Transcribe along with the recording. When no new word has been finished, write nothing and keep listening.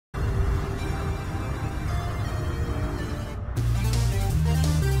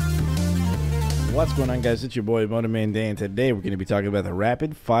What's going on, guys? It's your boy Motorman Day, and today we're going to be talking about the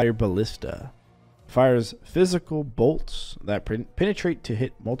rapid fire ballista. Fires physical bolts that penetrate to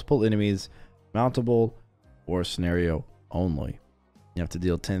hit multiple enemies, mountable or scenario only. You have to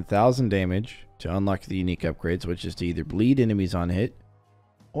deal 10,000 damage to unlock the unique upgrades, which is to either bleed enemies on hit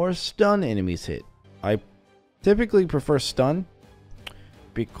or stun enemies hit. I typically prefer stun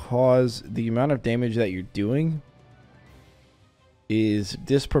because the amount of damage that you're doing is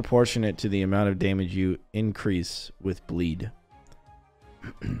disproportionate to the amount of damage you increase with bleed.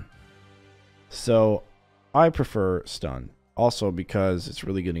 So I prefer stun. Also because it's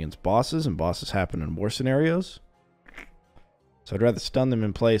really good against bosses, and bosses happen in war scenarios. So I'd rather stun them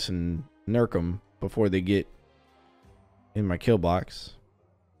in place and nerk them before they get in my kill box.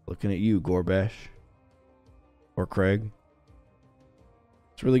 Looking at you, Gorbash. Or Craig.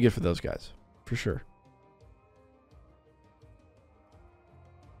 It's really good for those guys, for sure.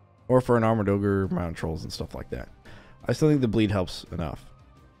 Or for an armored ogre, mountain trolls, and stuff like that. I still think the bleed helps enough.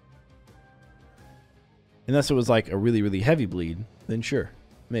 Unless it was like a really, really heavy bleed, then sure,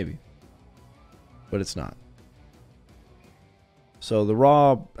 maybe. But it's not. So the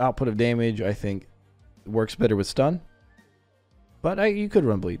raw output of damage, I think, works better with stun. But you could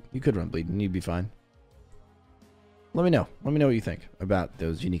run bleed. You could run bleed and you'd be fine. Let me know. Let me know what you think about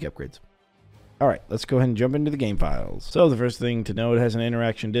those unique upgrades. Alright, let's go ahead and jump into the game files. So the first thing to note, it has an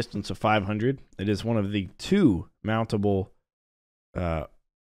interaction distance of 500. It is one of the 2 mountable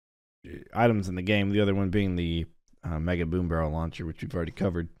items in the game. The other one being the Mega Boom Barrel Launcher, which we've already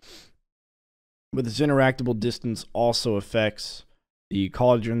covered. But this interactable distance also affects the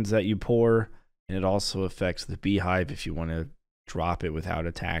cauldrons that you pour, and it also affects the beehive if you want to drop it without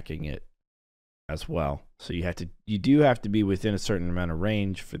attacking it as well. So you do have to be within a certain amount of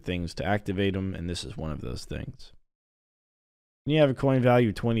range for things to activate them, and this is one of those things. And you have a coin value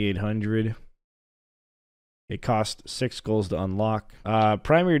of 2,800. It costs 6 skulls to unlock.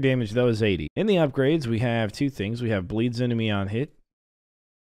 Primary damage though is 80. In the upgrades, we have 2 things. We have bleeds enemy on hit.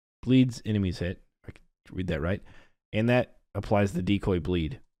 Bleeds enemies hit. I can read that right. And that applies the decoy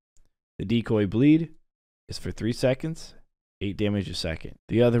bleed. The decoy bleed is for 3 seconds. 8 damage a second.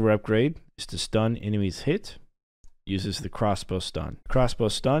 The other upgrade is to stun enemies hit. Uses the crossbow stun. Crossbow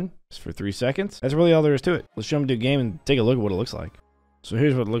stun is for 3 seconds. That's really all there is to it. Let's jump into a game and take a look at what it looks like. So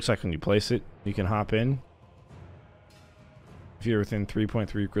here's what it looks like when you place it. You can hop in. If you're within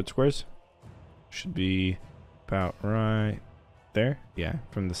 3.3 grid squares. Should be about right there. Yeah,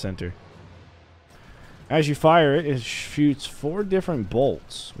 from the center. As you fire it, it shoots 4 different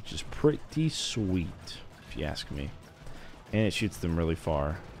bolts, which is pretty sweet, if you ask me. And it shoots them really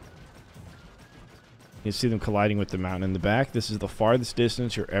far. You see them colliding with the mountain in the back. This is the farthest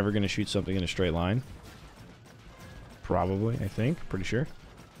distance you're ever going to shoot something in a straight line. Probably, I think. Pretty sure.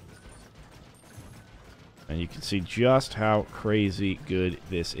 And you can see just how crazy good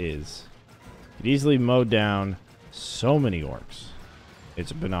this is. It easily mowed down so many orcs.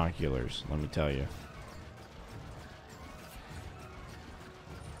 It's binoculars, let me tell you.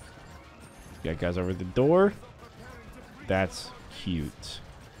 Got guys over the door. That's cute.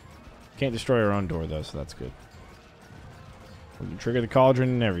 Can't destroy our own door, though, so that's good. We can trigger the cauldron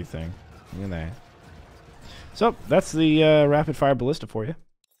and everything. Look at that. So, that's the rapid fire ballista for you.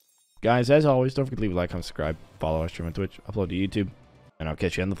 Guys, as always, don't forget to leave a like, comment, subscribe, follow us, stream on Twitch, upload to YouTube, and I'll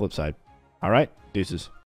catch you on the flip side. Alright, deuces.